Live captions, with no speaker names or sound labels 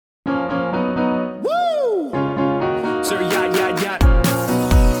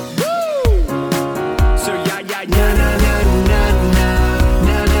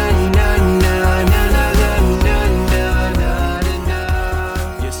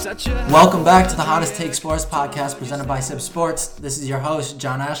Welcome back to the Hottest Take Sports podcast presented by Sip Sports. This is your host,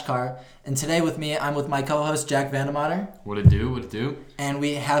 John Ashkar. And today with me, I'm with my co-host, Jack Vandemotter. What it do? And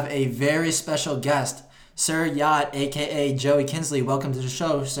we have a very special guest, Sir Yacht, a.k.a. Joey Kinsley. Welcome to the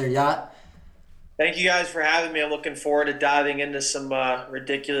show, Sir Yacht. Thank you guys for having me. I'm looking forward to diving into some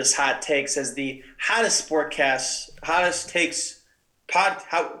ridiculous hot takes as the hottest takes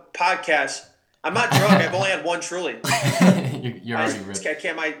podcast. I'm not drunk. I've only had one Truly. You're already ripped. I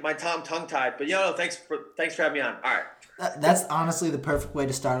can't. My tongue-tied. But thanks for having me on. All right. That's honestly the perfect way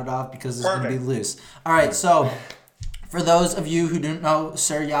to start it off because it's going to be loose. All right. So, for those of you who don't know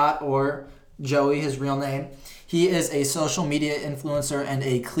Sir Yacht or Joey, his real name, he is a social media influencer and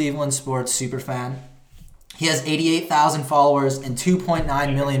a Cleveland sports superfan. He has 88,000 followers and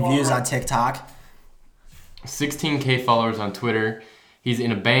 2.9 million views on TikTok. 16K followers on Twitter. He's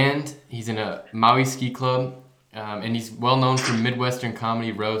in a band. He's in a Maui ski club. And he's well known for Midwestern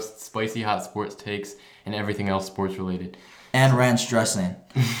comedy, roasts, spicy hot sports takes, and everything else sports related. And ranch dressing,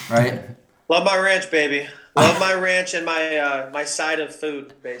 right? Love my ranch, baby. Love my ranch and my side of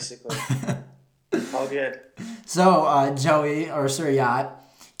food, basically. All good. So, Joey, or Sir Yacht,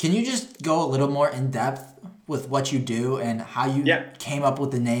 can you just go a little more in depth with what you do and how you came up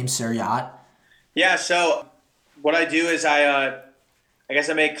with the name Sir Yacht? Yeah, so what I do is I guess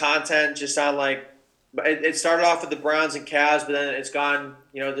I make content just on it started off with the Browns and Cavs, but then it's gone,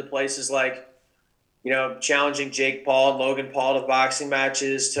 to places like, challenging Jake Paul and Logan Paul to boxing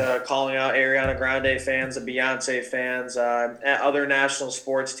matches, to calling out Ariana Grande fans and Beyonce fans, other national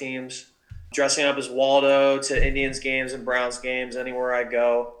sports teams, dressing up as Waldo to Indians games and Browns games anywhere I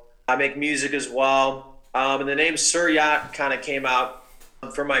go. I make music as well. And the name Sir Yacht kind of came out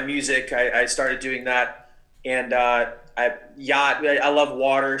from my music. I started doing that. And I love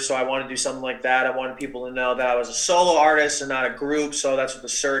water, so I wanted to do something like that. I wanted people to know that I was a solo artist and not a group, so that's what the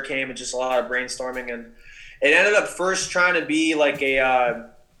Sir came, and just a lot of brainstorming. And it ended up first trying to be like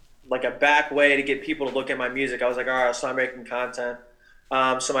a back way to get people to look at my music. I was like, all right, I'll start making content.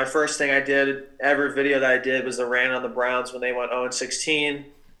 So my first thing I did, every video that I did, was the rant on the Browns when they went 0-16.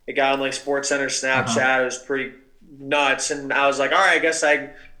 It got on SportsCenter, Snapchat. It was pretty nuts, and I was like, all right, I guess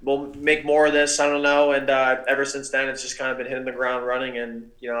we'll make more of this. I don't know. And ever since then, it's just kind of been hitting the ground running.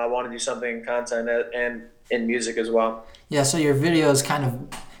 And, I want to do something in content and in music as well. Yeah, so your videos kind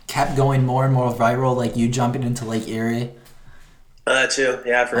of kept going more and more viral, like you jumping into Lake Erie. That too.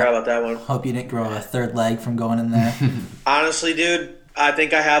 Yeah, I forgot about that one. Hope you didn't grow a third leg from going in there. Honestly, dude, I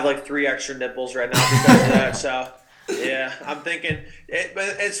think I have 3 extra nipples right now because of that. So, yeah, I'm thinking.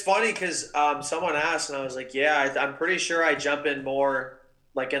 But it's funny because someone asked, and I was like, yeah, I'm pretty sure I jump in more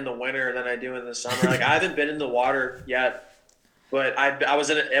in the winter than I do in the summer. I haven't been in the water yet, but I was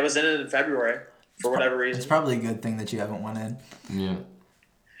in it. I was in it in February for whatever reason. It's probably a good thing that you haven't went in. Yeah.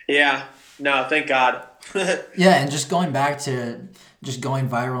 Yeah. No, thank God. Yeah, and just going back to just going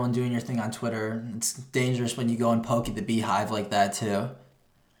viral and doing your thing on Twitter, it's dangerous when you go and poke at the beehive like that too.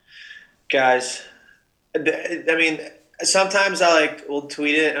 Guys, I mean, sometimes I will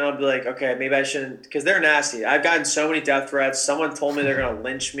tweet it and I'll be like, okay, maybe I shouldn't, because they're nasty. I've gotten so many death threats. Someone told me they're gonna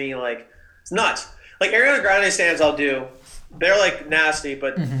lynch me. It's nuts. Ariana Grande stands, I'll do. They're nasty,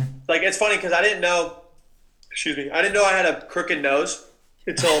 but it's funny because I didn't know. Excuse me. I didn't know I had a crooked nose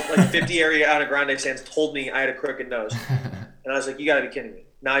until 50 Ariana Grande stands told me I had a crooked nose, and I was like, you gotta be kidding me.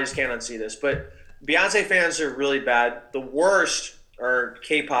 Now I just can't unsee this. But Beyonce fans are really bad. The worst are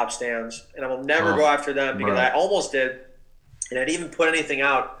K-pop stans, and I will never go after them because I almost did. And I didn't even put anything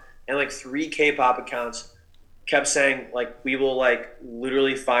out, and 3 K-pop accounts kept saying we will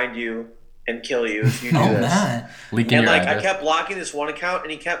literally find you and kill you if you do this. Man. Leaking and your I address. kept blocking this one account,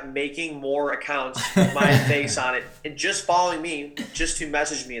 and he kept making more accounts with my face on it and just following me just to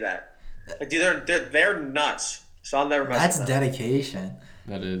message me that. Dude, they're nuts. So I'll never mess with them. That's dedication.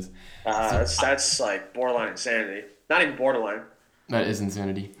 That is. That's borderline insanity. Not even borderline. That is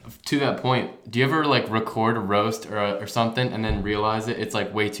insanity. To that point, do you ever record a roast or something and then realize it's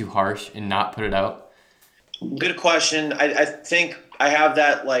way too harsh and not put it out? Good question. I think I have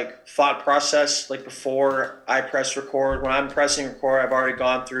that thought process before I press record. When I'm pressing record, I've already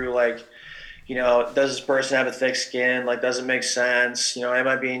gone through does this person have a thick skin? Does it make sense? Am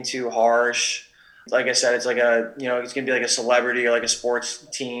I being too harsh? Like I said, it's it's gonna be a celebrity or a sports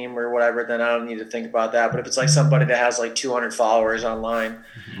team or whatever. Then I don't need to think about that. But if it's somebody that has 200 followers online,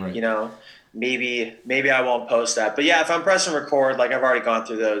 right. Maybe I won't post that. But yeah, if I'm pressing record, I've already gone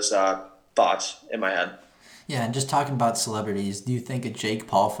through those thoughts in my head. Yeah, and just talking about celebrities, do you think a Jake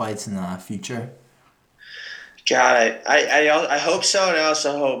Paul fight's in the future? God, I hope so, and I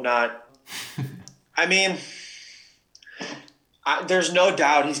also hope not. I mean, there's no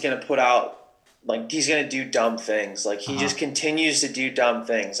doubt he's going to put out, like, he's going to do dumb things. Like, he just continues to do dumb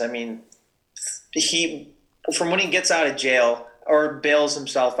things. I mean, from when he gets out of jail or bails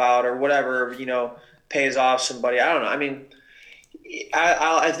himself out or whatever, pays off somebody. I don't know. I mean,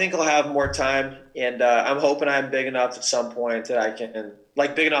 I think I'll have more time, and I'm hoping I'm big enough at some point that I can,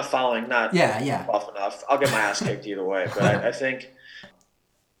 like, big enough following, not buff enough. I'll get my ass kicked either way. But I think,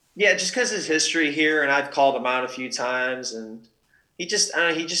 just because his history here, and I've called him out a few times, and he just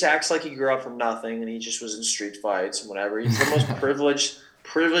acts like he grew up from nothing, and he just was in street fights and whatever. He's the most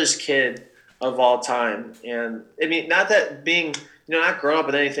privileged kid of all time. And I mean, not that being, not growing up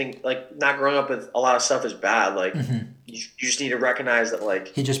with anything, like, not growing up with a lot of stuff is bad. Like, you just need to recognize that, like,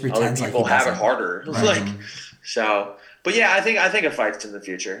 he just pretends other people like he have it harder. Right. Like, so, but yeah, I think a fight's in the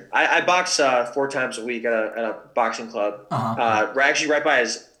future. I box 4 times a week at a boxing club. Actually, right by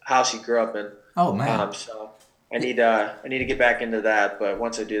his house he grew up in. Oh man. So I need to get back into that. But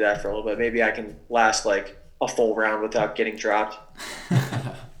once I do that for a little bit, maybe I can last like a full round without getting dropped.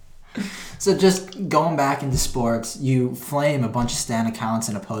 So just going back into sports, you flame a bunch of stan accounts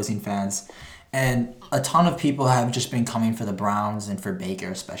and opposing fans, and a ton of people have just been coming for the Browns and for Baker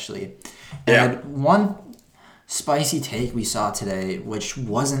especially. And one spicy take we saw today, which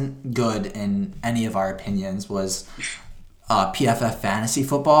wasn't good in any of our opinions, was PFF fantasy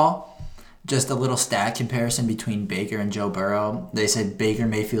football. Just a little stat comparison between Baker and Joe Burrow. They said Baker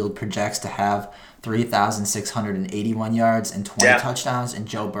Mayfield projects to have 3,681 yards and 20 touchdowns, and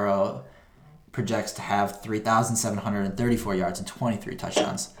Joe Burrow projects to have 3,734 yards and 23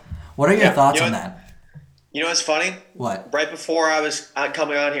 touchdowns. What are your thoughts on that? You know what's funny? What? Right before I was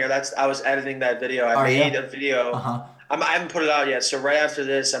coming on here, I was editing that video. I made a video. I haven't put it out yet. So right after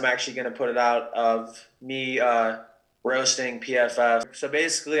this, I'm actually going to put it out of me roasting PFF. So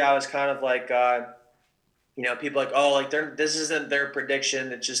basically, I was kind of like, people like, oh, like this isn't their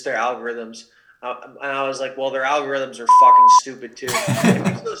prediction. It's just their algorithms. And I was like, well, their algorithms are fucking stupid too. It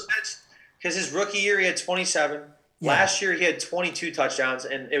makes no sense. Because his rookie year, he had 27. Yeah. Last year, he had 22 touchdowns,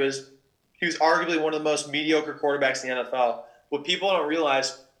 and he was arguably one of the most mediocre quarterbacks in the NFL. What people don't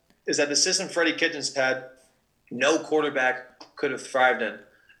realize is that the system Freddie Kitchens had, no quarterback could have thrived in.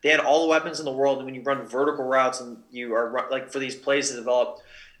 They had all the weapons in the world, and when you run vertical routes and you are like for these plays to develop,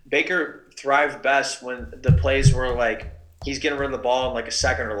 Baker thrived best when the plays were like he's getting rid of the ball in like a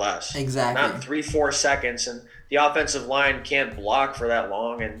second or less. Exactly. Not 3-4 seconds, and the offensive line can't block for that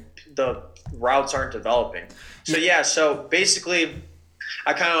long, and the routes aren't developing. So so basically,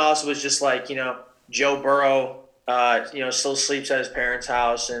 I kind of also was just like, Joe Burrow, still sleeps at his parents'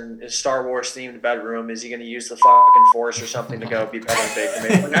 house in his Star Wars themed bedroom. Is he going to use the fucking Force or something to go be better than Baker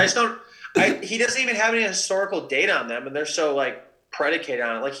Mayfield? I just don't. He doesn't even have any historical data on them, and they're so like predicated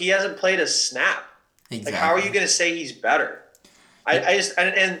on it. Like he hasn't played a snap. Exactly. Like how are you going to say he's better?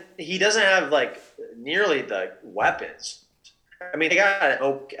 And he doesn't have like nearly the weapons. I mean, they got an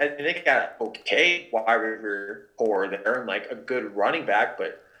okay wide receiver core there and like a good running back,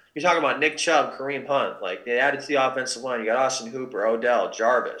 but you're talking about Nick Chubb, Kareem Hunt. Like they added to the offensive line. You got Austin Hooper, Odell,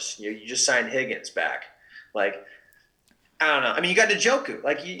 Jarvis. You just signed Higgins back. Like I don't know. I mean, you got Njoku.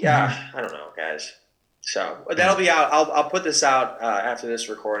 Like I don't know, guys. So that'll be out. I'll put this out after this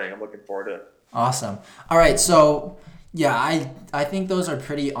recording. I'm looking forward to it. Awesome. All right. So I think those are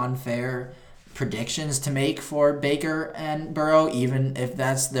pretty unfair predictions to make for Baker and Burrow, even if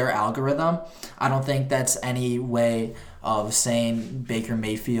that's their algorithm. I don't think that's any way of saying Baker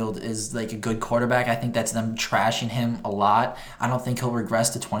Mayfield is like a good quarterback. I think that's them trashing him a lot. I don't think he'll regress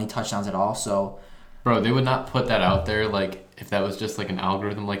to 20 touchdowns at all. So, bro, they would not put that out there like if that was just like an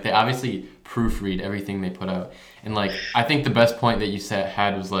algorithm. Like they obviously proofread everything they put out. And like I think the best point that you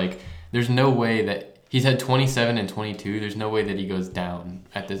had was like there's no way that he's had 27 and 22. There's no way that he goes down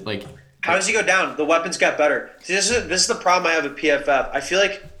at this like. How does he go down? The weapons got better. See, this is the problem I have with PFF. I feel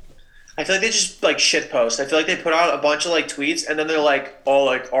like they just like shit post. I feel like they put out a bunch of like tweets and then they're like, oh,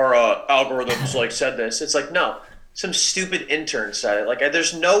 like our algorithms like said this. It's like no, some stupid intern said it. Like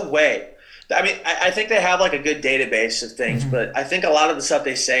there's no way. I mean, I think they have like a good database of things, but I think a lot of the stuff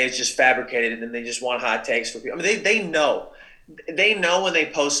they say is just fabricated and they just want hot takes for people. I mean, they know. They know when they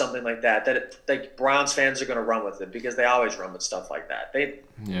post something like that like Browns fans are going to run with it because they always run with stuff like that.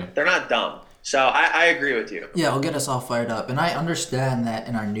 They're not dumb. So I agree with you. Yeah, it'll get us all fired up. And I understand that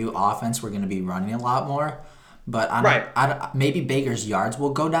in our new offense we're going to be running a lot more. But maybe Baker's yards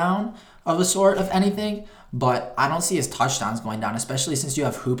will go down of a sort of anything. But I don't see his touchdowns going down, especially since you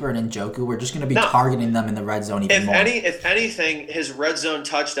have Hooper and Njoku. We're just going to be targeting them in the red zone even more. If anything, his red zone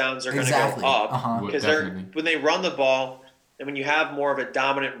touchdowns are going to go up. Because when they run the ball, and when you have more of a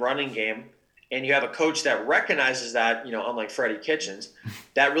dominant running game, and you have a coach that recognizes that, unlike Freddie Kitchens,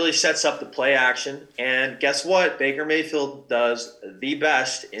 that really sets up the play action. And guess what? Baker Mayfield does the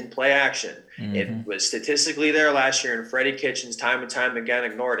best in play action. Mm-hmm. It was statistically there last year, and Freddie Kitchens time and time again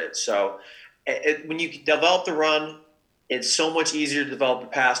ignored it. So when you develop the run, it's so much easier to develop the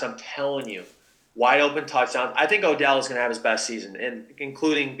pass. I'm telling you, wide open touchdowns. I think Odell is going to have his best season,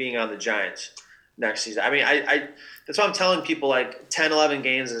 including being on the Giants next season. I mean, I that's why I'm telling people, like 10, 11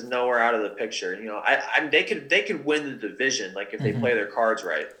 games is nowhere out of the picture. They could win the division, like if they play their cards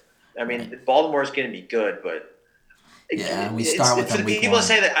right. I mean, Baltimore is going to be good, but we start with them week people one.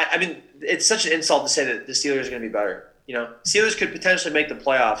 Say that. I mean, it's such an insult to say that the Steelers are going to be better. Steelers could potentially make the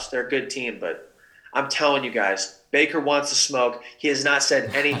playoffs. They're a good team, but I'm telling you guys, Baker wants to smoke. He has not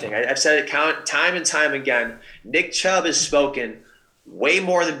said anything. I've said it time and time again. Nick Chubb has spoken way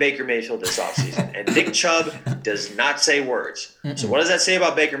more than Baker Mayfield this offseason, and Nick Chubb does not say words. So what does that say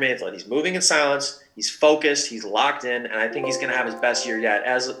about Baker Mayfield? He's moving in silence. He's focused. He's locked in, and I think he's going to have his best year yet,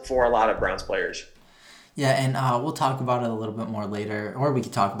 as for a lot of Browns players. Yeah, and we'll talk about it a little bit more later, or we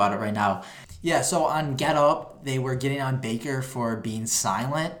can talk about it right now. Yeah, so on Get Up, they were getting on Baker for being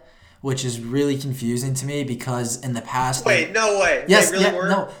silent, which is really confusing to me because in the past... Wait, no way. Yes, they really were?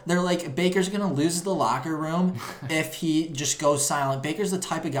 No. They're like, Baker's going to lose the locker room if he just goes silent. Baker's the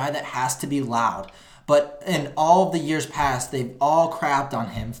type of guy that has to be loud. But in all of the years past, they've all crapped on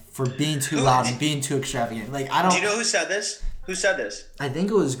him for being too loud and being too extravagant. Like, I don't... Do you know who said this? Who said this? I think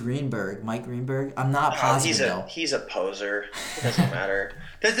it was Mike Greenberg. I'm not positive, though. He's a poser. It doesn't matter.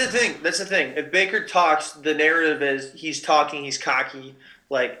 That's the thing. If Baker talks, the narrative is he's talking, he's cocky,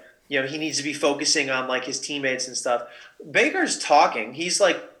 like... he needs to be focusing on like his teammates and stuff. Baker's talking. He's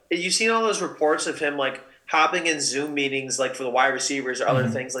like, you've seen all those reports of him like hopping in Zoom meetings, like for the wide receivers or other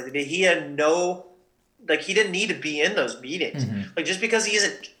things. Like he had he didn't need to be in those meetings. Like just because he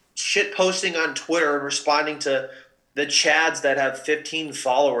isn't shit posting on Twitter and responding to the Chads that have 15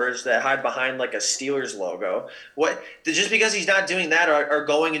 followers that hide behind like a Steelers logo. Just because he's not doing that or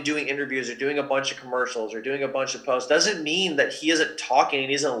going and doing interviews or doing a bunch of commercials or doing a bunch of posts doesn't mean that he isn't talking and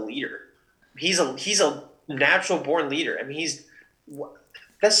he isn't a leader. He's a natural born leader. I mean,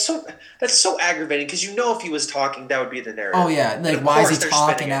 that's so aggravating because if he was talking, that would be the narrative. Oh yeah, like why is he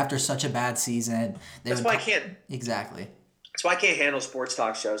talking after such a bad season? That's why I can't. Exactly. That's why I can't handle sports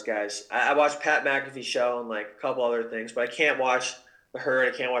talk shows, guys. I watch Pat McAfee's show and like a couple other things, but I can't watch The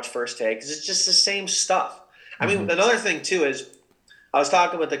Herd. I can't watch First Take because it's just the same stuff. I mean, another thing too is I was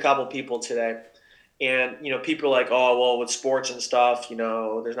talking with a couple people today, and people are like, "Oh, well, with sports and stuff,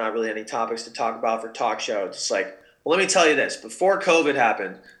 there's not really any topics to talk about for talk shows." It's like, well, let me tell you this: before COVID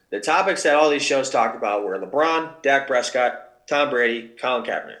happened, the topics that all these shows talked about were LeBron, Dak Prescott, Tom Brady, Colin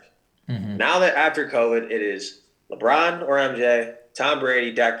Kaepernick. Now that after COVID, it is LeBron or MJ, Tom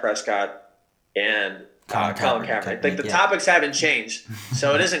Brady, Dak Prescott, and Colin Kaepernick. Like the topics haven't changed,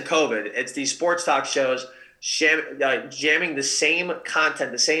 so it isn't COVID. It's these sports talk shows jamming the same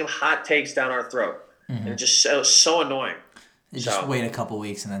content, the same hot takes down our throat, and it's just so annoying. You just wait a couple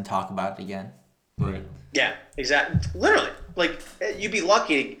weeks and then talk about it again. Right. Yeah, exactly. Literally, like you'd be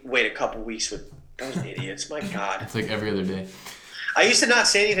lucky to wait a couple weeks with those idiots. My God, it's like every other day. I used to not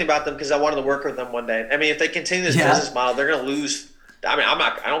say anything about them because I wanted to work with them one day. I mean, if they continue this business model, they're going to lose. I mean,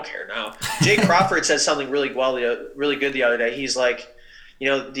 I don't care now. Jay Crawford said something really good the other day. He's like,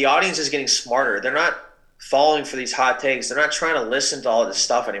 the audience is getting smarter. They're not falling for these hot takes. They're not trying to listen to all this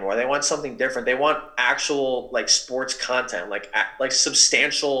stuff anymore. They want something different. They want actual like sports content, like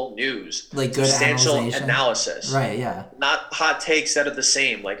substantial news, like good substantial analysis. Right? Yeah. Not hot takes that are the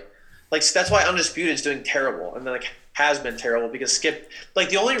same. Like that's why Undisputed is doing terrible, and then has been terrible because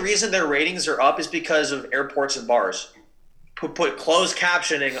the only reason their ratings are up is because of airports and bars who put closed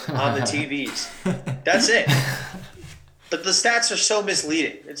captioning on the TVs. That's it. But the stats are so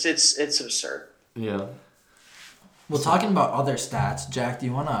misleading. It's absurd. Yeah. Well, talking about other stats, Jack, do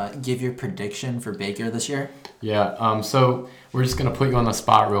you want to give your prediction for Baker this year? Yeah. So we're just gonna put you on the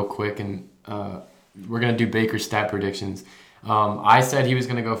spot real quick, and we're gonna do Baker's stat predictions. I said he was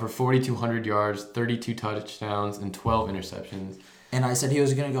going to go for 4,200 yards, 32 touchdowns, and 12 interceptions. And I said he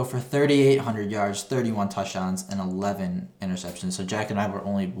was going to go for 3,800 yards, 31 touchdowns, and 11 interceptions. So Jack and I were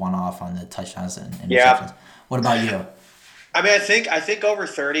only one off on the touchdowns and interceptions. Yeah. What about you? I mean, I think over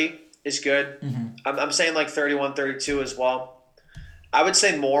 30 is good. I'm saying like 31, 32 as well. I would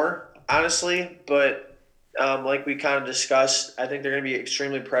say more, honestly, but like we kind of discussed, I think they're going to be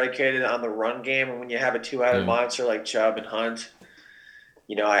extremely predicated on the run game. And when you have a two-headed monster like Chubb and Hunt,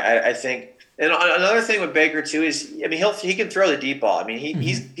 I think. And another thing with Baker too is, I mean, he can throw the deep ball. I mean,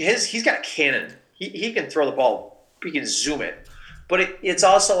 he's got a cannon. He can throw the ball. He can zoom it. But it's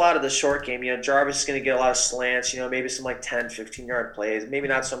also a lot of the short game. Jarvis is going to get a lot of slants, maybe some like 10, 15-yard plays. Maybe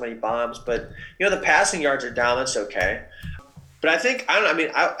not so many bombs, but, the passing yards are down. That's okay. But I think, I don't know,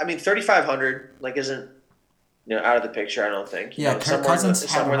 I mean 3,500, like, isn't, out of the picture, I don't think. Kirk Cousins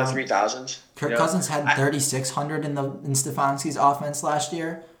somewhere in the 3,000s. Kirk Cousins had 3,600 in Stefanski's offense last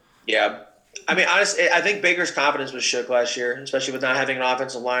year. Yeah. I mean, honestly, I think Baker's confidence was shook last year, especially with not having an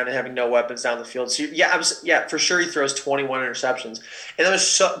offensive line and having no weapons down the field. So, for sure he throws 21 interceptions. And there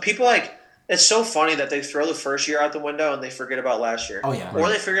was it's so funny that they throw the first year out the window and they forget about last year. Oh, yeah. Or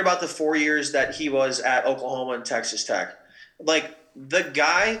they forget about the 4 years that he was at Oklahoma and Texas Tech. Like, the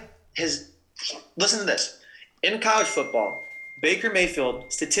guy listen to this. In college football, Baker Mayfield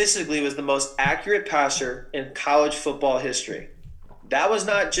statistically was the most accurate passer in college football history. That was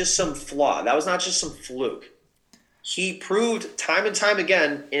not just some flaw. That was not just some fluke. He proved time and time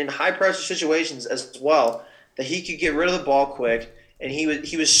again in high-pressure situations as well that he could get rid of the ball quick, and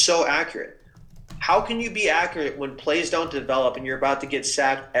he was so accurate. How can you be accurate when plays don't develop and you're about to get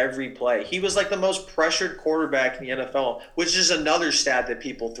sacked every play? He was like the most pressured quarterback in the NFL, which is another stat that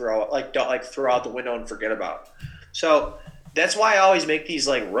people throw out the window and forget about. So that's why I always make these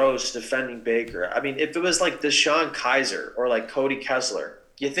like roasts defending Baker. I mean, if it was like Deshaun Kaiser or like Cody Kessler,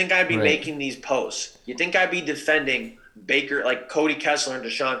 you think I'd be making these posts? You think I'd be defending Baker, like Cody Kessler and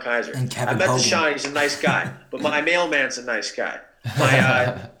Deshaun Kaiser? And Kevin I met Hogan. Deshaun; he's a nice guy, but my mailman's a nice guy.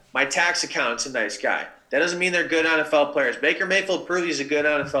 My tax accountant's a nice guy. That doesn't mean they're good NFL players. Baker Mayfield proved he's a good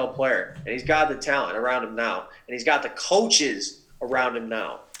NFL player, and he's got the talent around him now, and he's got the coaches around him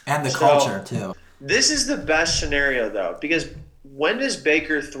now, and the culture too. This is the best scenario, though, because when does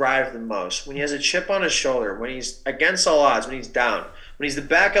Baker thrive the most? When he has a chip on his shoulder, when he's against all odds, when he's down, when he's the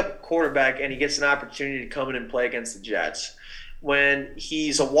backup quarterback and he gets an opportunity to come in and play against the Jets, when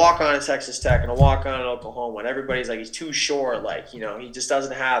he's a walk-on at Texas Tech and a walk-on at Oklahoma, and everybody's like, he's too short, like, he just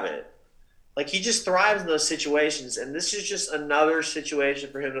doesn't have it. Like, he just thrives in those situations, and this is just another situation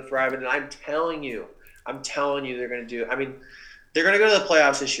for him to thrive in, and I'm telling you they're going to do – I mean, they're going to go to the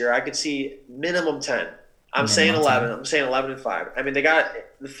playoffs this year. I could see minimum 10. I'm saying 11. 10. I'm saying 11-5. I mean, they got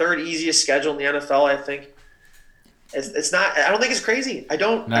the third easiest schedule in the NFL, I think. It's not – I don't think it's crazy. I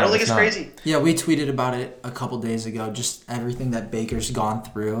don't think it's crazy. Yeah, we tweeted about it a couple days ago, just everything that Baker's gone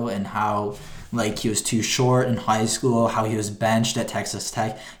through and how, like, he was too short in high school, how he was benched at Texas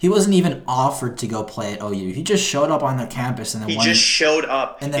Tech. He wasn't even offered to go play at OU. He just showed up on their campus and then showed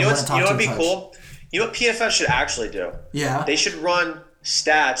up. And then what would be cool? You know what PFF should actually do? Yeah. They should run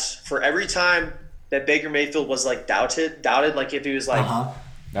stats for every time that Baker Mayfield was, like, doubted, like if he was, like,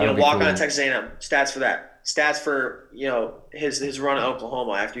 walk on at Texas A&M, stats for that. Stats for, his run at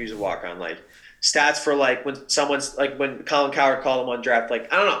Oklahoma after he was a walk-on. Like, stats for, like, when someone's, like, when Colin Cowherd called him on draft.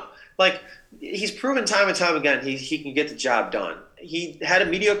 Like, I don't know. Like, he's proven time and time again he can get the job done. He had a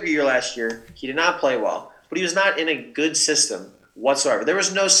mediocre year last year. He did not play well. But he was not in a good system whatsoever. There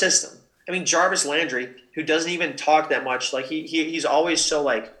was no system. I mean, Jarvis Landry, who doesn't even talk that much, like, he's always so,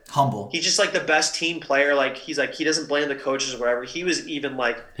 like, humble. He's just like the best team player. Like, he's like, he doesn't blame the coaches or whatever. He was even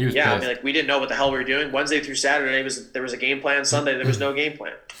like, I mean, like, we didn't know what the hell we were doing. Wednesday through Saturday there was a game plan. Sunday there was no game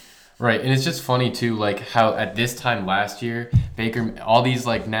plan. Right, and it's just funny too, like how at this time last year, Baker, all these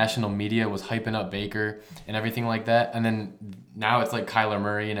like national media was hyping up Baker and everything like that, and then now it's like Kyler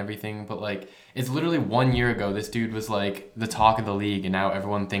Murray and everything. But like, it's literally 1 year ago, this dude was like the talk of the league, and now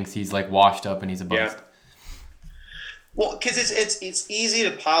everyone thinks he's like washed up and he's a bust. Yeah. Well, because it's easy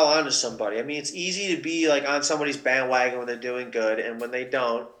to pile onto somebody. I mean, it's easy to be like on somebody's bandwagon when they're doing good, and when they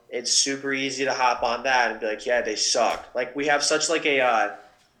don't, it's super easy to hop on that and be like, yeah, they suck. Like, we have such like a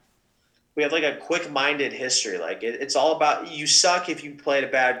quick-minded history. Like, it's all about you suck if you played a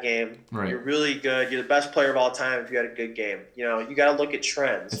bad game. Right. You're really good. You're the best player of all time if you had a good game. You got to look at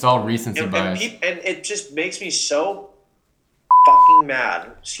trends. It's all recency bias. And it just makes me so fucking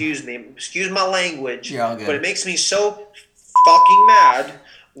mad. Excuse my language. Yeah, but it makes me so fucking mad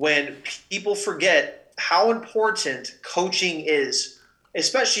when people forget how important coaching is,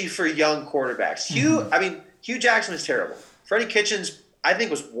 especially for young quarterbacks. Hugh Jackson was terrible. Freddie Kitchens, I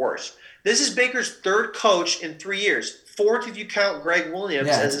think, was worse. This is Baker's third coach in 3 years. Fourth if you count Greg Williams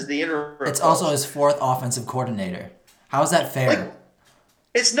as the interim It's coach. also his fourth offensive coordinator. How is that fair? Like,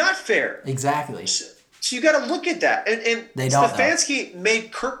 it's not fair. Exactly. So you got to look at that. And they don't, Stefanski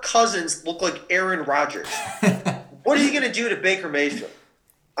made Kirk Cousins look like Aaron Rodgers. What are you going to do to Baker Mayfield?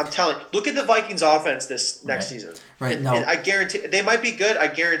 I'm telling you. Look at the Vikings offense this next season. Right. And I guarantee they might be good. I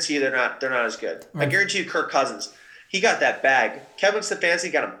guarantee you they're not as good. Right. I guarantee you Kirk Cousins, he got that bag. Kevin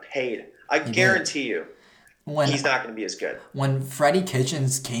Stefanski got him paid. I guarantee you he's not going to be as good. When Freddie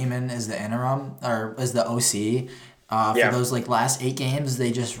Kitchens came in as the interim or as the OC, For those like last 8 games,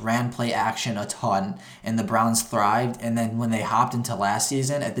 they just ran play action a ton, and the Browns thrived. And then when they hopped into last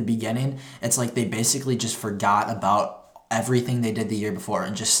season at the beginning, it's like they basically just forgot about everything they did the year before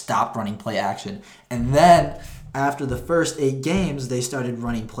and just stopped running play action. And then after the first 8 games, they started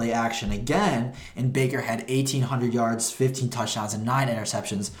running play action again, and Baker had 1,800 yards, 15 touchdowns, and 9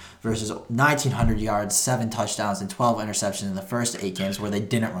 interceptions versus 1,900 yards, 7 touchdowns, and 12 interceptions in the first 8 games where they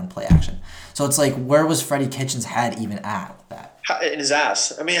didn't run play action. So it's like, where was Freddie Kitchens' head even at with that? In his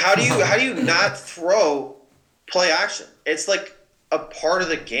ass. I mean, how do you not throw play action? It's like a part of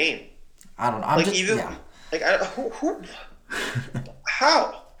the game. I don't know.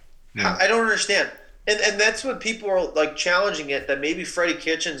 How? I don't understand. And that's what people are like challenging it, that maybe Freddie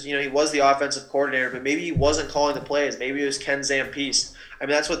Kitchens, he was the offensive coordinator, but maybe he wasn't calling the plays. Maybe it was Ken Zampese. I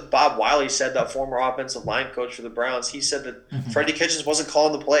mean, that's what Bob Wiley said, that former offensive line coach for the Browns. He said that Freddie Kitchens wasn't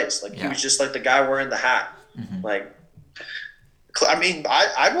calling the plays. Like, he was just like the guy wearing the hat. Like, I mean,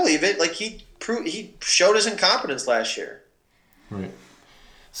 I believe it. Like, he showed his incompetence last year. Right.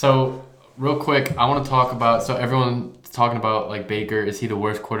 So, real quick, I want to talk about, so everyone's talking about, like, Baker, is he the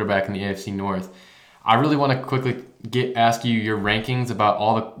worst quarterback in the AFC North? I really want to quickly ask you your rankings about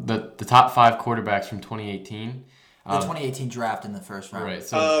all the top 5 quarterbacks from 2018. The 2018 draft in the first round. Right.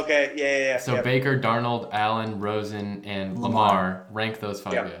 So, okay. Yeah. So Baker, Darnold, Allen, Rosen, and Lamar. Rank those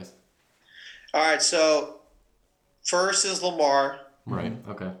 5 guys. All right. So first is Lamar. Right.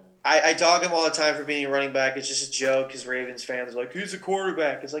 Okay. I dog him all the time for being a running back. It's just a joke because Ravens fans are like, he's a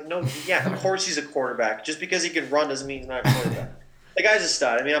quarterback. It's like, no, of course he's a quarterback. Just because he can run doesn't mean he's not a quarterback. The guy's a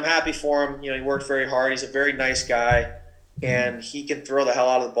stud. I mean, I'm happy for him. He worked very hard. He's a very nice guy, and he can throw the hell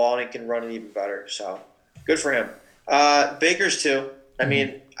out of the ball, and he can run it even better. So, good for him. Baker's too. I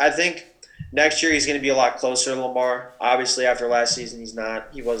mean, I think next year he's going to be a lot closer to Lamar. Obviously, after last season, he's not.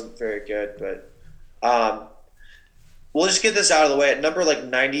 He wasn't very good, but we'll just get this out of the way. At number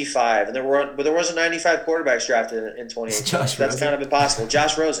 95, and there wasn't 95 quarterbacks drafted in 2018. That's kind of impossible.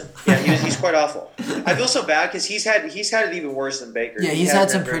 Josh Rosen. Yeah, he's quite awful. I feel so bad because he's had it even worse than Baker. Yeah, he's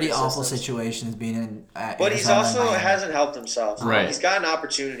had some pretty awful situations being in. But he's also hasn't helped himself. Right. He's gotten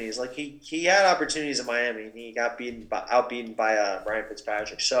opportunities. Like he had opportunities in Miami, and he got outbeaten by Ryan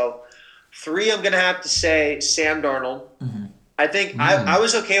Fitzpatrick. So 3, I'm gonna have to say Sam Darnold. Mm-hmm. I think I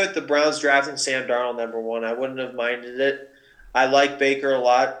was okay with the Browns drafting Sam Darnold number 1. I wouldn't have minded it. I like Baker a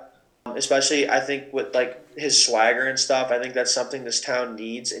lot, especially I think with like his swagger and stuff. I think that's something this town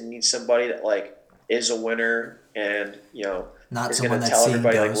needs. It needs somebody that like is a winner and not is going to tell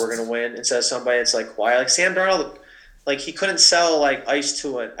everybody like we're going to win, instead of somebody that's like quiet. Like Sam Darnold, like he couldn't sell like ice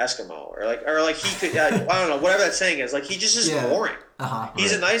to an Eskimo or like he could I don't know, whatever that saying is. Like he just is boring.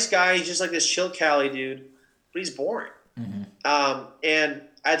 He's a nice guy. He's just like this chill Cali dude, but he's boring. Mm-hmm. And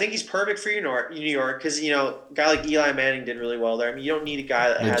I think he's perfect for New York because a guy like Eli Manning did really well there. I mean, you don't need a guy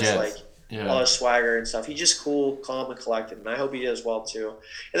that has all the swagger and stuff. He's just cool, calm, and collected, and I hope he does well too.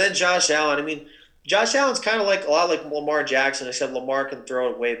 And then Josh Allen. I mean, Josh Allen's kind of like a lot like Lamar Jackson, except Lamar can throw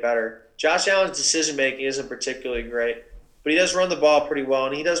it way better. Josh Allen's decision making isn't particularly great, but he does run the ball pretty well,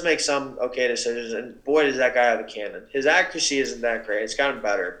 and he does make some okay decisions. And boy, does that guy have a cannon. His accuracy isn't that great. It's gotten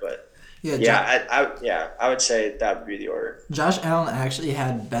better, but. I would say that would be the order. Josh Allen actually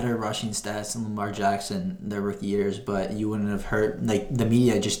had better rushing stats than Lamar Jackson their rookie years, but you wouldn't have heard, like, the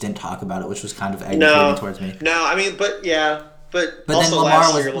media just didn't talk about it, which was kind of aggravating towards me. No, I mean, but also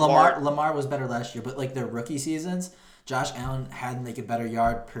then Lamar was better last year, but like their rookie seasons, Josh Allen had like a better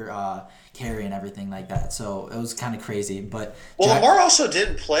yard per carry and everything like that, so it was kind of crazy. But Lamar also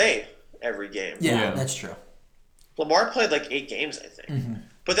didn't play every game. Yeah, that's true. Lamar played like 8 games, I think. Mm-hmm.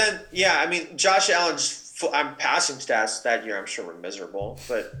 But then, Josh Allen's passing stats that year, I'm sure, were miserable.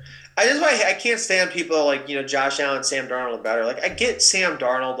 But I can't stand people like, Josh Allen, Sam Darnold are better. Like, I get Sam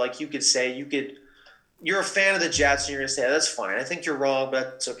Darnold. Like, you're a fan of the Jets, and you're going to say, that's fine. I think you're wrong,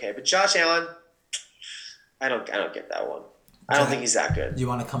 but that's okay. But Josh Allen, I don't get that one. I don't think he's that good. Do you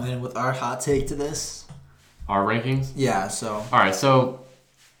want to come in with our hot take to this? Our rankings? Yeah, so. All right, so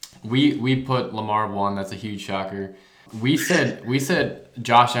we put Lamar 1. That's a huge shocker. We said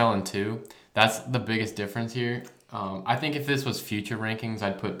Josh Allen 2. That's the biggest difference here. I think if this was future rankings,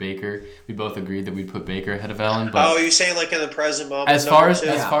 I'd put Baker. We both agreed that we'd put Baker ahead of Allen. But you're saying like in the present moment? As far as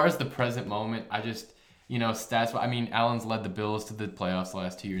the present moment, I just stats. I mean, Allen's led the Bills to the playoffs the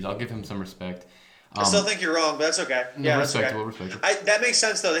last 2 years. I'll give him some respect. I still think you're wrong, but that's okay. Yeah, respectable. That makes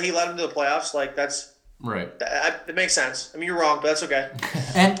sense though that he led him to the playoffs. Like that's. Right. It makes sense. I mean, you're wrong, but that's okay.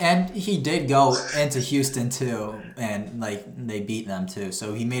 And he did go into Houston too, and like they beat them too,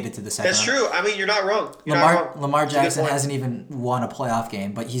 so he made it to the second. That's true. I mean, you're not wrong. Lamar Jackson hasn't even won a playoff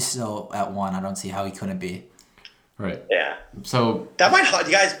game, but he's still at 1. I don't see how he couldn't be. Right. Yeah. So that might haunt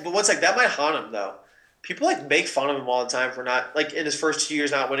you guys, but one sec, that might haunt him though. People like make fun of him all the time for not like in his first 2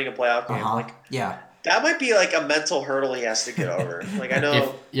 years not winning a playoff game. Like that might be like a mental hurdle he has to get over. Like I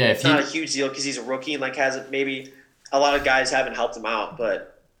know it's not a huge deal because he's a rookie and like hasn't maybe a lot of guys haven't helped him out,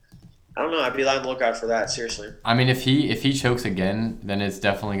 but I don't know. I'd be on the lookout for that. Seriously. I mean, if he chokes again, then it's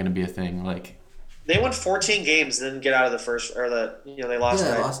definitely going to be a thing. Like they won 14 games, then get out of the first or they lost.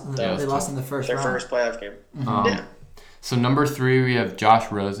 Yeah, they lost in the first their round. first playoff game. Yeah. So number 3, we have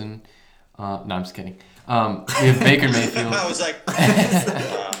Josh Rosen. No, I'm just kidding. We have Baker Mayfield. I was like,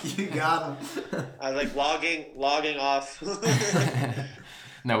 you got him. I was like logging off.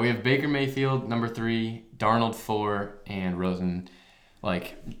 No, we have Baker Mayfield, number 3, Darnold 4, and Rosen.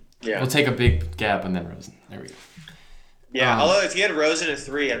 We'll take a big gap and then Rosen. There we go. Yeah, although if you had Rosen at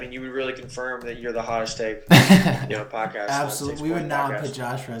 3, I mean, you would really confirm that you're the hottest take, podcast. Absolutely, we would not put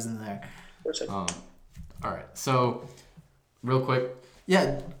Josh Rosen there. All right, so real quick.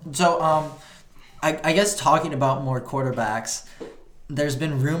 Yeah, so I guess talking about more quarterbacks, there's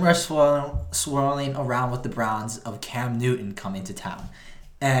been rumors swirling around with the Browns of Cam Newton coming to town.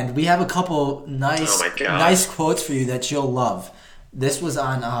 And we have a couple nice quotes for you that you'll love. This was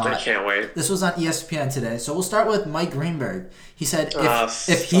on I can't wait. This was on ESPN today. So we'll start with Mike Greenberg. He said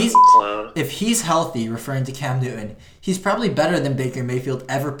if he's healthy, referring to Cam Newton, he's probably better than Baker Mayfield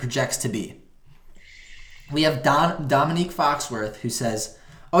ever projects to be. We have Dominique Foxworth who says,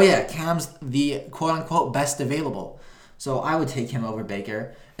 "Oh yeah, Cam's the quote-unquote best available. So I would take him over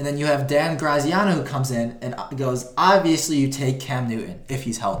Baker." And then you have Dan Graziano who comes in and goes, "Obviously you take Cam Newton if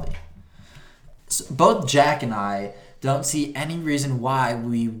he's healthy." So both Jack and I don't see any reason why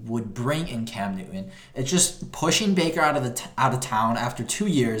we would bring in Cam Newton. It's just pushing Baker out of town after 2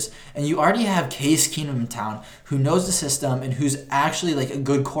 years, and you already have Case Keenum in town who knows the system and who's actually like a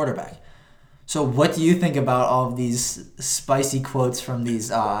good quarterback. So what do you think about all of these spicy quotes from these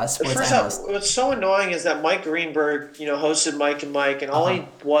sports analysts? What's so annoying is that Mike Greenberg, hosted Mike and Mike, and all he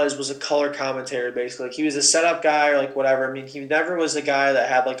was a color commentator, basically. Like, he was a setup guy or, like, whatever. I mean, he never was a guy that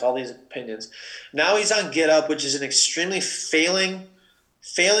had, like, all these opinions. Now he's on Get Up, which is an extremely failing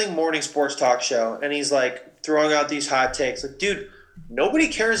morning sports talk show, and he's, like, throwing out these hot takes. Like, dude, nobody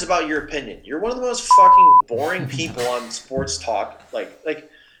cares about your opinion. You're one of the most fucking boring people on sports talk. Like,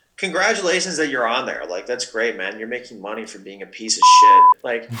 congratulations that you're on there. Like, that's great, man. You're making money for being a piece of shit.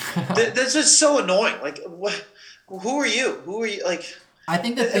 Like, that's just so annoying. Like, who are you? Like, I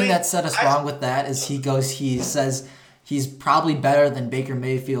think the thing that set us wrong with that is he says he's probably better than Baker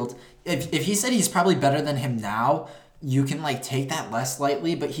Mayfield. If he said he's probably better than him now, you can, like, take that less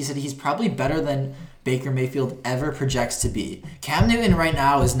lightly, but he said he's probably better than Baker Mayfield ever projects to be. Cam Newton right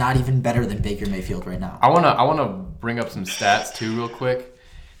now is not even better than Baker Mayfield right now. I wanna bring up some stats too real quick.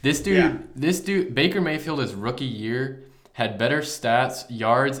 This dude, Baker Mayfield, his rookie year, had better stats,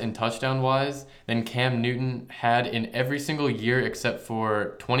 yards, and touchdown-wise than Cam Newton had in every single year except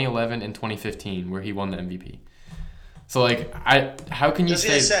for 2011 and 2015, where he won the MVP. So, like, how can you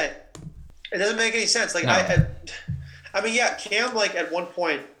say... It doesn't make any sense. Like, no. I mean, yeah, Cam, like, at one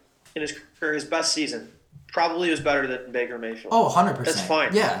point in his career, his best season, probably was better than Baker Mayfield. Oh, 100%. That's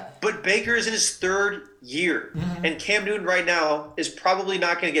fine. Yeah. But Baker is in his 3rd year, and Cam Newton right now is probably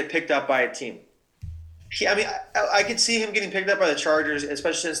not going to get picked up by a team. I could see him getting picked up by the Chargers,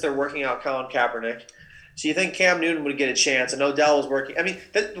 especially since they're working out Colin Kaepernick. So you think Cam Newton would get a chance, and Odell was working. I mean,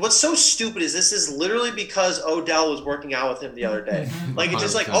 what's so stupid is this is literally because Odell was working out with him the other day. Like, it's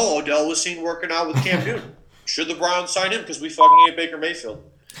just like, Odell was seen working out with Cam Newton. Should the Browns sign him because we fucking hate Baker Mayfield?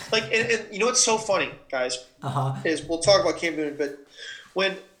 Like, and you know what's so funny, guys, is we'll talk about Cam Newton, but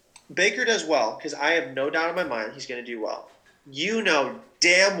when Baker does well, because I have no doubt in my mind he's going to do well, you know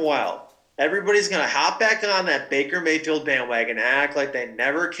damn well everybody's going to hop back on that Baker Mayfield bandwagon and act like they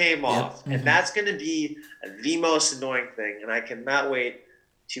never came off. And that's going to be the most annoying thing, and I cannot wait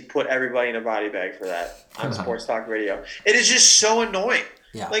to put everybody in a body bag for that on Sports Talk Radio. It is just so annoying.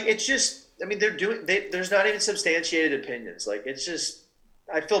 Yeah. Like, it's just, I mean, there's not even substantiated opinions. Like, it's just,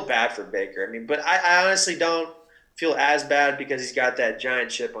 I feel bad for Baker. I mean, but I honestly don't feel as bad because he's got that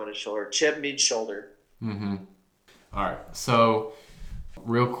giant chip on his shoulder. Chip means shoulder. Mm-hmm. All right. So,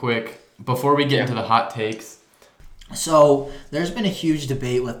 real quick, before we get into the hot takes. So, there's been a huge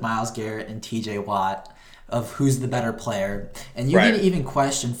debate with Myles Garrett and TJ Watt of who's the better player. And you can even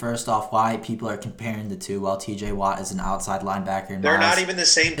question, first off, why people are comparing the two while TJ Watt is an outside linebacker. And they're Myles not even the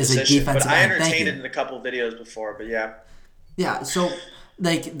same position, but I entertained it in a couple of videos before, but yeah. Yeah, so...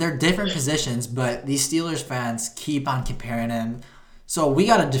 like, they're different positions, but these Steelers fans keep on comparing him. So we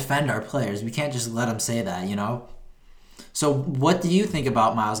got to defend our players. We can't just let them say that, you know? So what do you think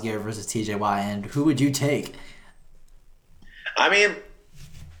about Myles Garrett versus TJ Watt, and who would you take? I mean,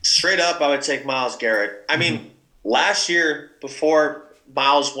 straight up, I would take Myles Garrett. I mean, last year before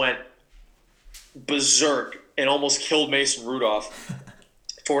Myles went berserk and almost killed Mason Rudolph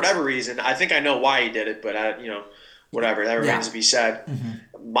for whatever reason. I think I know why he did it, but whatever. That remains to be said.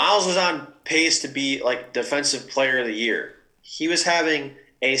 Myles was on pace to be like defensive player of the year. He was having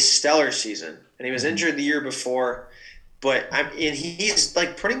a stellar season, and he was injured the year before. But he's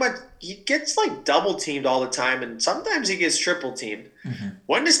like pretty much he gets like double teamed all the time, and sometimes he gets triple teamed.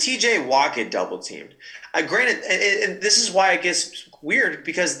 When does TJ Watt get double teamed? Granted, and this is why it gets weird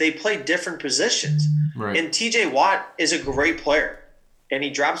because they play different positions. Right. And TJ Watt is a great player, and he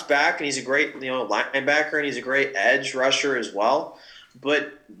drops back, and he's a great linebacker, and he's a great edge rusher as well.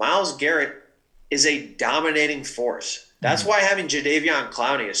 But Myles Garrett is a dominating force. That's why having Jadeveon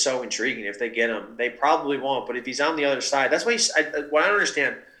Clowney is so intriguing. If they get him, they probably won't. But if he's on the other side, that's why what I don't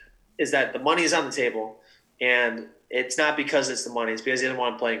understand is that the money is on the table, and it's not because it's the money. It's because he doesn't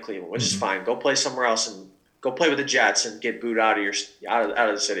want to play in Cleveland, which is fine. Go play somewhere else and go play with the Jets and get booed out of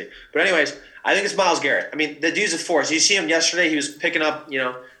the city. But anyways, I think it's Myles Garrett. I mean, the dude's a force. You see him yesterday; he was picking up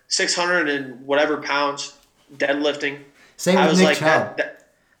 600 and whatever pounds deadlifting. Same with Nick Chubb.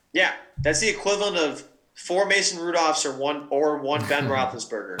 Yeah, that's the equivalent of 4 Mason Rudolphs or one Ben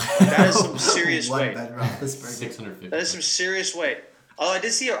Roethlisberger. That is some serious weight. Ben Roethlisberger. 650. That is some serious weight. Oh, I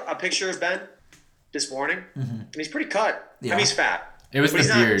did see a picture of Ben this morning, and he's pretty cut. Yeah. I mean, he's fat. It was but the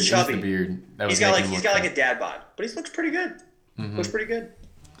he's beard. Not It chubby. was the beard. That was He's got like a dad bod, but he looks pretty good. Looks pretty good.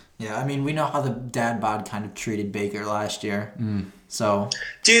 Yeah, I mean, we know how the dad bod kind of treated Baker last year. So,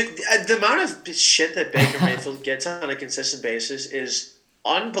 dude, the amount of shit that Baker Mayfield gets on a consistent basis is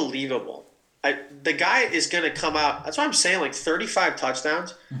unbelievable. The guy is going to come out. That's why I'm saying, like 35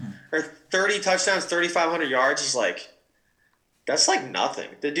 touchdowns or 30 touchdowns, 3,500 yards is like that's like nothing.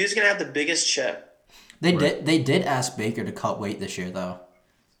 The dude's going to have the biggest chip. They did ask Baker to cut weight this year, though.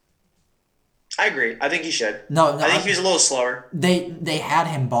 I agree. I think he should. No, I think he was a little slower. They had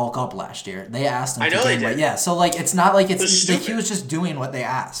him bulk up last year. They asked him. I know they did. Yeah, so like it's not like he was just doing what they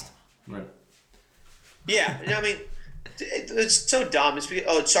asked. Right. Yeah, I mean, it's so dumb. It's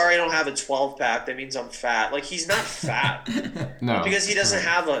because, sorry, I don't have a 12-pack. That means I'm fat. Like he's not fat. No. Because he doesn't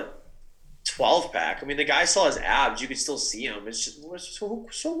have a 12-pack. I mean, the guy still has abs. You can still see him. It's just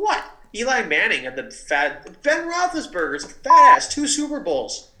so what? Eli Manning had the fat. Ben Roethlisberger's a fat ass. 2 Super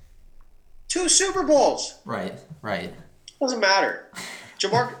Bowls. 2 Super Bowls. Right. Doesn't matter.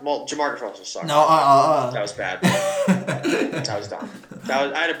 Jamarcus Russell sucked. No, That was bad. That was dumb.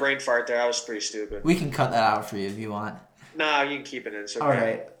 I had a brain fart there. That was pretty stupid. We can cut that out for you if you want. Nah, you can keep it in. It's okay. All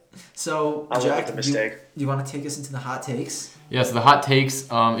right. So, I'll Jack, look at the mistake. You want to take us into the hot takes? Yeah, so the hot takes,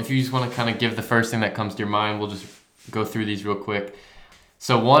 if you just want to kind of give the first thing that comes to your mind, we'll just go through these real quick.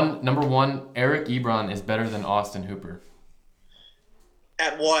 So number one, Eric Ebron is better than Austin Hooper.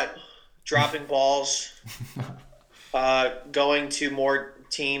 At what? Dropping balls, going to more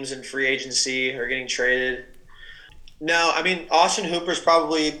teams in free agency or getting traded. No, I mean, Austin Hooper's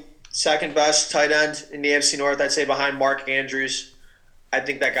probably second best tight end in the AFC North, I'd say, behind Mark Andrews. I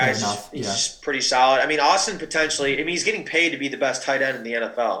think that guy's just pretty solid. I mean, Austin potentially, he's getting paid to be the best tight end in the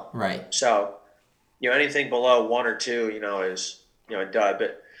NFL. Right. So, anything below 1 or 2, is, a dud.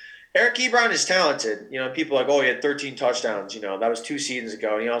 But Eric Ebron is talented. People are like, he had 13 touchdowns. That was 2 seasons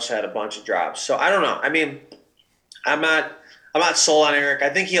ago, and he also had a bunch of drops. So I don't know. I mean, I'm not sold on Eric. I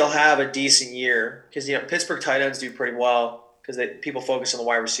think he'll have a decent year because Pittsburgh tight ends do pretty well because people focus on the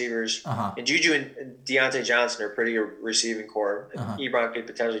wide receivers. And Juju and Deontay Johnson are pretty good receiving core. Ebron could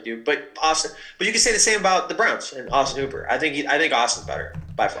potentially do, but you can say the same about the Browns and Austin Hooper. I think Austin's better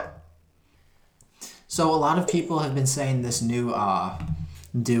by far. So a lot of people have been saying this new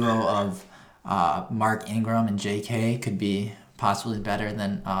duo of Mark Ingram and J.K. could be possibly better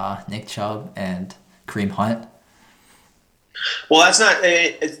than Nick Chubb and Kareem Hunt. Well, that's not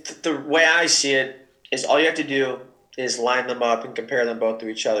the way I see it. Is all you have to do is line them up and compare them both to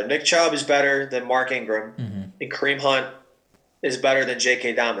each other. Nick Chubb is better than Mark Ingram, and Kareem Hunt is better than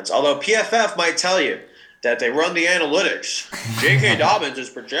J.K. Dobbins. Although PFF might tell you that they run the analytics. J.K. Dobbins is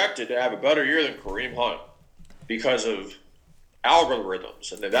projected to have a better year than Kareem Hunt because of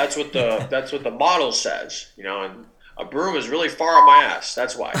algorithms, and that's what the model says. And a broom is really far up my ass.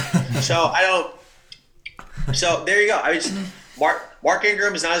 That's why. So there you go. Mark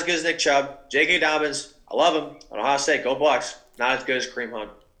Ingram is not as good as Nick Chubb. J.K. Dobbins, I love him. I don't know how to say it. Go Bucks. Not as good as Kareem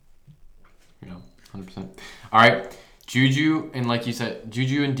Hunt. 100%. All right. Juju and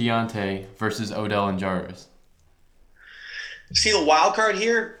Deontay versus Odell and Jarvis. See, the wild card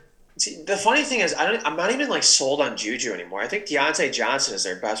here, See, the funny thing is, I'm not even like sold on Juju anymore. I think Deontay Johnson is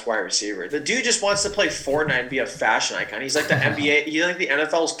their best wide receiver. The dude just wants to play Fortnite and be a fashion icon. He's like the NBA. He's like the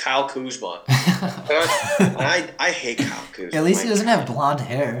NFL's Kyle Kuzma. I hate Kyle Kuzma. At least he doesn't have blonde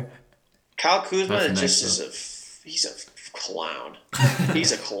hair. Kyle Kuzma he's a clown.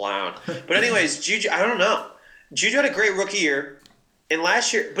 He's a clown. But anyways, Juju, I don't know. Juju had a great rookie year, and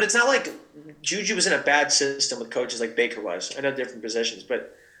last year, but it's not like Juju was in a bad system with coaches like Baker was. I know different positions,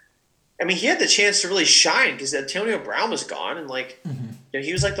 but I mean, he had the chance to really shine because Antonio Brown was gone, and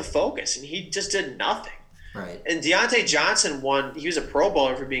he was like the focus, and he just did nothing. Right. And Deontay Johnson won. He was a Pro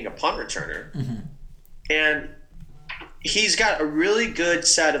Bowler for being a punt returner, and he's got a really good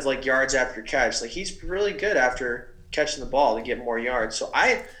set of like yards after catch. Like he's really good after catching the ball to get more yards. So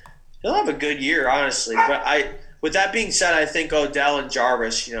he'll have a good year, honestly. But with that being said, I think Odell and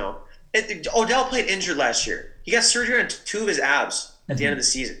Jarvis, Odell played injured last year. He got surgery on 2 of his abs at the end of the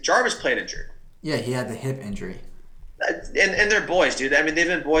season. Jarvis played injured. Yeah, he had the hip injury. And they're boys, dude. I mean, they've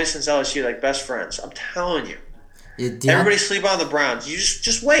been boys since LSU, like best friends. I'm telling you. Yeah, everybody sleep on the Browns. You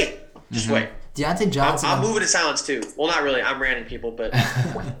just wait. Just wait. Deontay Johnson. I'm moving to silence too. Well, not really. I'm ranting people, but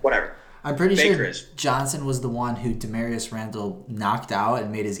whatever. I'm pretty Baker sure is. Johnson was the one who Demarius Randall knocked out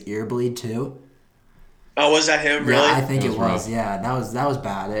and made his ear bleed too. Oh, was that him? Really? Yeah, I think it was. Yeah, that was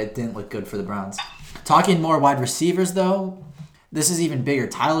bad. It didn't look good for the Browns. Talking more wide receivers though, this is even bigger.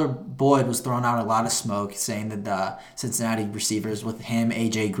 Tyler Boyd was throwing out a lot of smoke, saying that the Cincinnati receivers with him,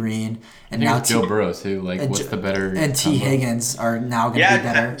 AJ Green, and now Joe Burrow too. Like, what's the better? And T. Higgins are now going to be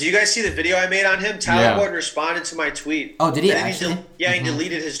better. Do you guys see the video I made on him? Tyler Boyd responded to my tweet. Oh, did he actually? He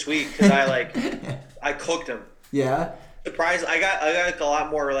deleted his tweet because I cooked him. Yeah. Surprised, I got like a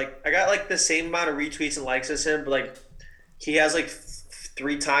lot more. Like I got like the same amount of retweets and likes as him, but like he has like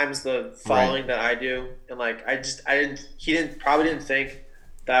 3 times the following that I do, and like he probably didn't think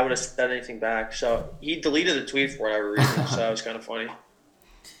that I would have said anything back, so he deleted the tweet for whatever reason. So that was kind of funny.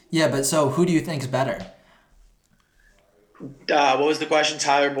 Yeah, but so who do you think's better? What was the question?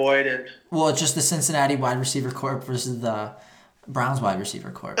 Tyler Boyd and it's just the Cincinnati wide receiver corp versus the Browns wide receiver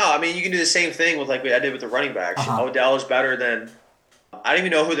corp. No, I mean you can do the same thing with like I did with the running backs. Odell is better than I don't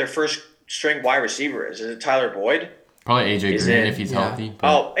even know who their first string wide receiver is. Is it Tyler Boyd? Probably AJ Green if he's healthy.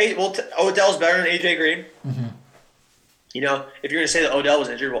 But... Odell's better than AJ Green. Mm-hmm. If you're going to say that Odell was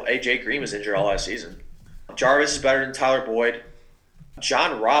injured, well, AJ Green was injured all last season. Jarvis is better than Tyler Boyd.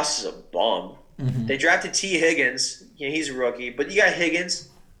 John Ross is a bum. Mm-hmm. They drafted T. Higgins. He's a rookie, but you got Higgins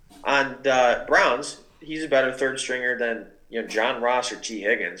on the Browns. He's a better third stringer than John Ross or T.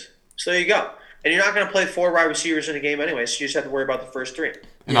 Higgins. So there you go. And you're not going to play 4 wide receivers in a game anyway, so you just have to worry about the first 3.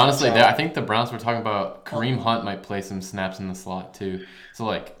 And honestly, I think the Browns were talking about Kareem Hunt might play some snaps in the slot too.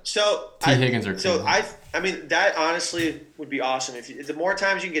 So T. Higgins or Kareem. So I mean that honestly would be awesome if the more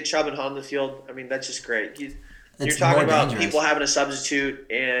times you can get Chubb and Hunt on the field. I mean that's just great. You're talking about dangerous. People having a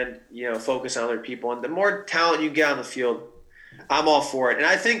substitute and focus on other people, and the more talent you get on the field, I'm all for it. And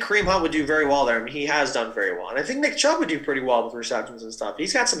I think Kareem Hunt would do very well there. I mean he has done very well, and I think Nick Chubb would do pretty well with receptions and stuff.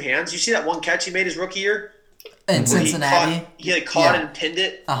 He's got some hands. You see that one catch he made his rookie year? In Cincinnati, he caught and pinned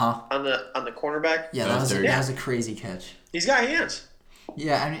it on the cornerback. Yeah, that was a crazy catch. He's got hands.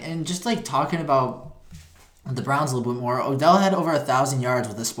 Yeah, and just like talking about the Browns a little bit more, Odell had over 1,000 yards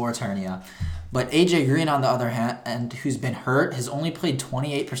with a sports hernia, but AJ Green on the other hand, who's been hurt, has only played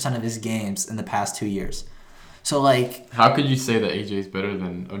 28% of his games in the past 2 years. So like, how could you say that AJ is better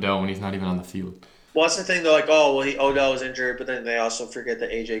than Odell when he's not even on the field? Well, that's the thing. They're like, Odell was injured, but then they also forget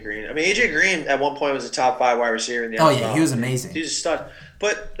that AJ Green. I mean, AJ Green at one point was a top 5 wide receiver in the NFL. Oh yeah, he was amazing. He's a stud.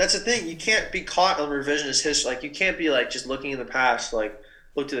 But that's the thing. You can't be caught on revisionist history. Like you can't be like just looking in the past, like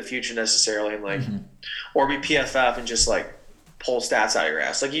look to the future necessarily, and like, or be PFF and just like pull stats out of your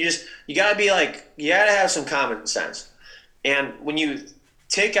ass. Like you gotta be like you gotta have some common sense. And when you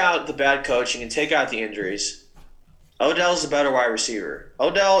take out the bad coaching and take out the injuries. Odell's a better wide receiver.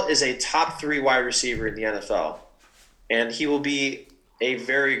 Odell is a top 3 wide receiver in the NFL, and he will be a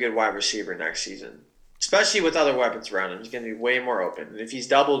very good wide receiver next season, especially with other weapons around him. He's going to be way more open. And if he's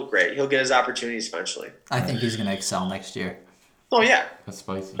doubled, great. He'll get his opportunities eventually. I think he's going to excel next year. Oh, yeah. That's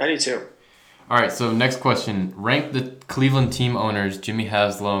spicy. I do too. All right, so next question. Rank the Cleveland team owners, Jimmy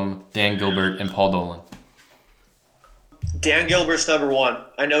Haslam, Dan Gilbert, and Paul Dolan. Dan Gilbert's number 1.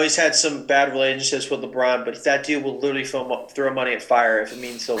 I know he's had some bad relationships with LeBron, but that dude will literally throw money at fire if it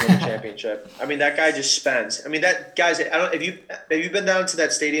means he'll win a championship. I mean, that guy just spends. I mean, that guy's. Have you been down to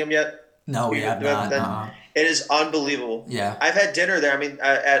that stadium yet? No, we have not. It is unbelievable. Yeah, I've had dinner there. I mean,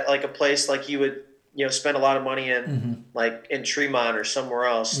 at like a place like you would spend a lot of money in, like in Tremont or somewhere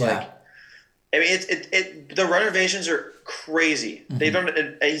else. Yeah. Like I mean, the renovations are crazy. He's done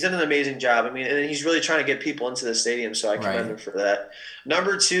an amazing job. I mean, and he's really trying to get people into the stadium, so I commend him for that.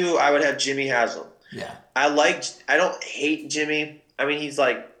 Number 2, I would have Jimmy Haslam. Yeah. I don't hate Jimmy. I mean,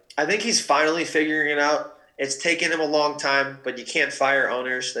 I think he's finally figuring it out. It's taken him a long time, but you can't fire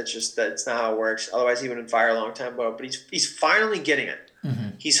owners. That's not how it works. Otherwise, he wouldn't fire a long time ago. But he's finally getting it. Mm-hmm.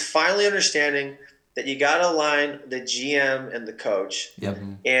 He's finally understanding that you got to align the GM and the coach. Yep.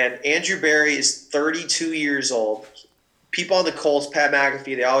 And Andrew Berry is 32 years old. People on the Colts, Pat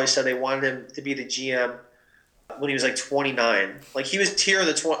McAfee, they always said they wanted him to be the GM when he was like 29. Like he was here when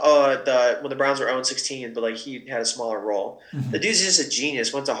the Browns were 0-16, but like he had a smaller role. Mm-hmm. The dude's just a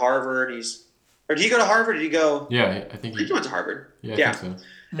genius. Went to Harvard. Or did he go to Harvard? Or did he go? Yeah, I think he went to Harvard. Yeah, I think so.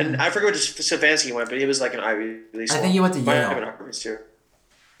 And I forget what Stefanski went, but he was like an Ivy League school. I think he went to Yale. Harvard too.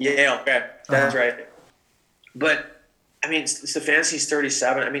 Yale, okay. That's right. But, I mean, Stefanski's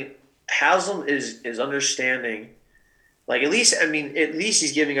 37. I mean, Haslam is understanding. Like, at least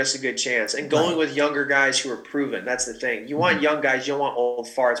he's giving us a good chance. And going with younger guys who are proven. That's the thing. You want young guys. You don't want old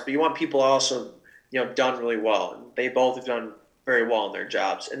farts. But you want people also, done really well. And they both have done very well in their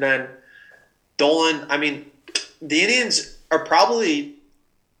jobs. And then Dolan, I mean, the Indians are probably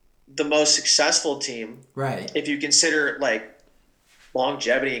the most successful team. Right. If you consider, like,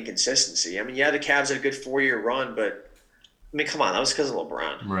 longevity and consistency. I mean, the Cavs had a good 4-year run, but I mean, come on, that was because of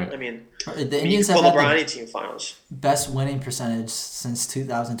LeBron. Right. I mean, the Indians have had LeBron the team finals. Best winning percentage since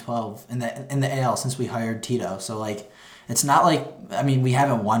 2012 in the AL since we hired Tito. So like, it's not like we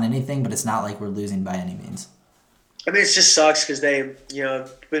haven't won anything, but it's not like we're losing by any means. I mean, it just sucks because they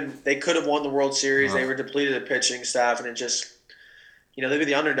could have won the World Series. They were depleted at pitching staff, and it just they were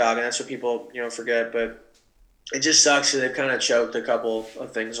the underdog, and that's what people forget, but. It just sucks that they've kind of choked a couple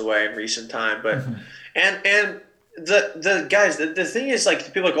of things away in recent time, but and the guys, the thing is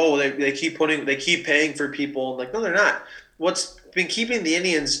like people are like they keep paying for people, like no they're not. What's been keeping the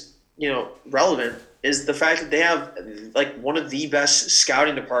Indians relevant is the fact that they have like one of the best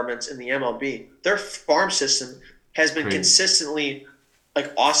scouting departments in the MLB. Their farm system has been consistently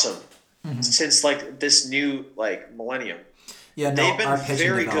like awesome since like this new like millennium. Yeah, no, they've been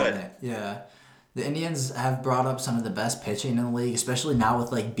very good. Yeah. The Indians have brought up some of the best pitching in the league, especially now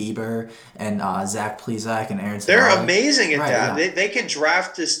with like Bieber and Zach Plesac and Aaron. They're amazing at that. Yeah. They can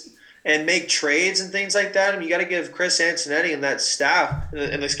draft this and make trades and things like that. I mean, you got to give Chris Antonetti and that staff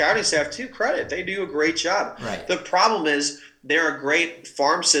and the scouting staff too credit. They do a great job. Right. The problem is they're a great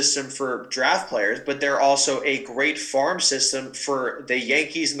farm system for draft players, but they're also a great farm system for the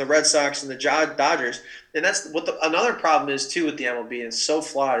Yankees and the Red Sox and the Dodgers. And that's what another problem is too with the MLB, and it's so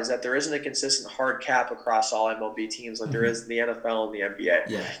flawed, is that there isn't a consistent hard cap across all MLB teams like there is in the NFL and the NBA.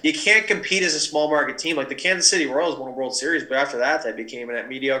 Yeah. You can't compete as a small market team. Like the Kansas City Royals won a World Series, but after that they became a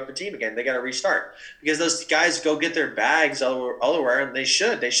mediocre team again. They got to restart because those guys go get their bags elsewhere, and they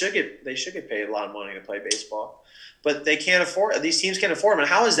should get paid a lot of money to play baseball, but they can't afford. These teams can't afford them. And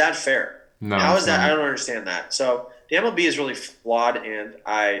how is that fair? No, how is that? I don't understand that. So the MLB is really flawed, and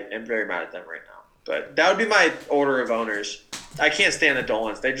I am very mad at them right now. But that would be my order of owners. I can't stand the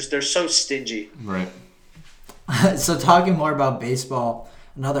Dolans. They're so stingy. Right. So talking more about baseball,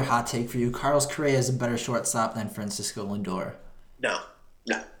 another hot take for you: Carlos Correa is a better shortstop than Francisco Lindor. No.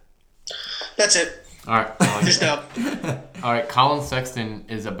 That's it. All right. Just no. All right. Colin Sexton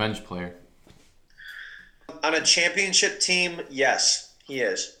is a bench player. On a championship team, yes, he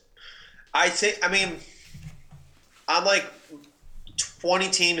is. I'm like 20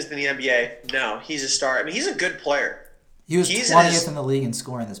 teams in the NBA. No, he's a star. I mean, he's a good player. He was 20th in the league in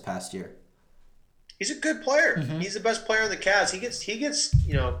scoring this past year. He's a good player. He's the best player in the Cavs. He gets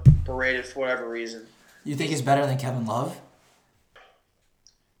berated for whatever reason. You think he's better than Kevin Love?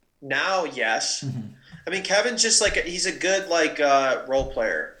 Now, yes. I mean, Kevin's just like he's a good role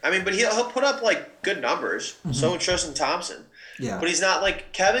player. I mean, but he'll put up like good numbers. So would Tristan Thompson. Yeah. But he's not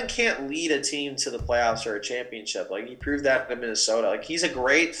like Kevin can't lead a team to the playoffs or a championship. Like he proved that in Minnesota. Like he's a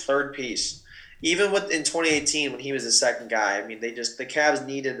great third piece. Even in 2018 when he was the second guy. I mean, the Cavs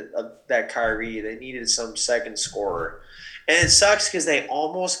needed that Kyrie. They needed some second scorer, and it sucks because they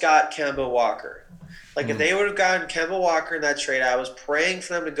almost got Kemba Walker. Like if they would have gotten Kemba Walker in that trade, I was praying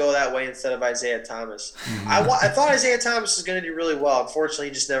for them to go that way instead of Isaiah Thomas. I thought Isaiah Thomas was going to do really well. Unfortunately,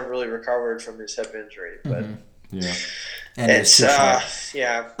 he just never really recovered from his hip injury. But yeah. And it's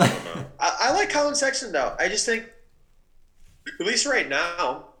yeah, I don't know. I like Colin Sexton though. I just think, at least right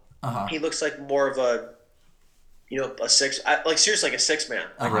now, he looks like more of a six, like seriously, like a six man,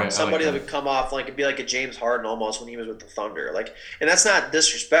 like somebody that would come off like it'd be like a James Harden almost when he was with the Thunder. Like, and that's not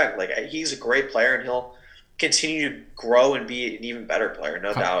disrespect. Like he's a great player and he'll continue to grow and be an even better player,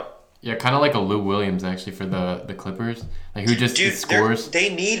 no doubt. Yeah, kind of like a Lou Williams actually for the Clippers, like who just scores.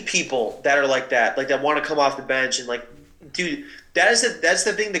 They need people that are like that want to come off the bench and that's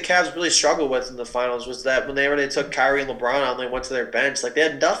the thing the Cavs really struggled with in the finals was that whenever they took Kyrie and LeBron out and they went to their bench, like they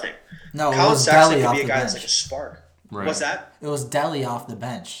had nothing. No, Colin Sexton could be a guy that's like a spark. Right. What's that? It was Delly off the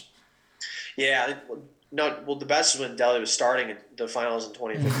bench. Yeah, no. Well, the best was when Delly was starting in the finals in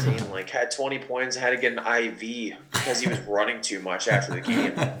 2015. Like had 20 points, and had to get an IV because he was running too much after the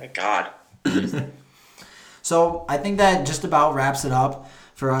game. My God. So I think that just about wraps it up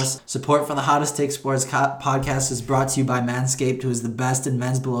for us. Support for the Hottest Take Sports podcast is brought to you by Manscaped, who is the best in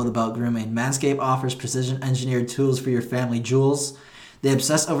men's below-the-belt grooming. Manscaped offers precision-engineered tools for your family jewels. They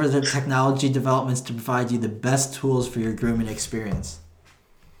obsess over their technology developments to provide you the best tools for your grooming experience.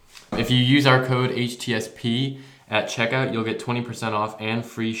 If you use our code HTSP at checkout, you'll get 20% off and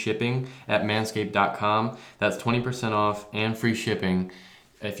free shipping at manscaped.com. That's 20% off and free shipping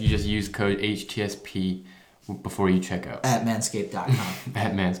if you just use code HTSP before you check out. At manscaped.com.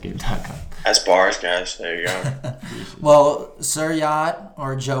 At manscaped.com. That's bars, guys. There you go. Well, Sir Yacht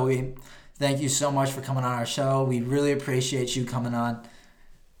or Joey, thank you so much for coming on our show. We really appreciate you coming on.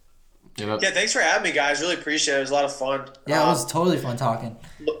 Yeah, thanks for having me, guys. Really appreciate it. It was a lot of fun. Yeah, it was totally fun talking.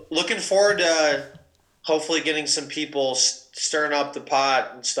 Looking forward to hopefully getting some people stirring up the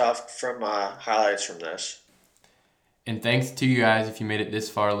pot and stuff from highlights from this. And thanks to you guys if you made it this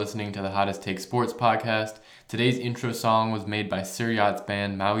far listening to the Hottest Take Sports podcast. Today's intro song was made by Sir Yacht's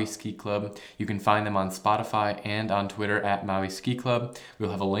band, Maui Ski Club. You can find them on Spotify and on Twitter at Maui Ski Club.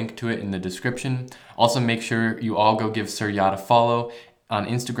 We'll have a link to it in the description. Also, make sure you all go give Sir Yacht a follow on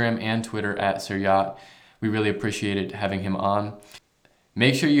Instagram and Twitter at Sir Yacht. We really appreciated having him on.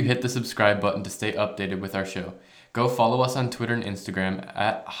 Make sure you hit the subscribe button to stay updated with our show. Go follow us on Twitter and Instagram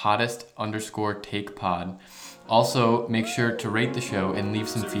at hottest_takepod. Also, make sure to rate the show and leave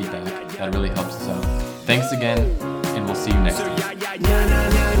some feedback. That really helps us out. Thanks again, and we'll see you next time.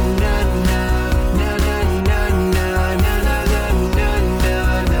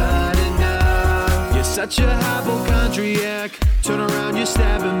 You're such a hypochondriac. Turn around, you're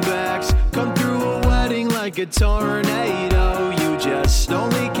stabbing backs. Come through a wedding like a tornado. You just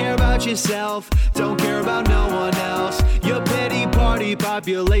only care about yourself. Don't care about no one else. Your pity party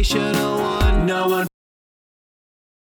population of one. No one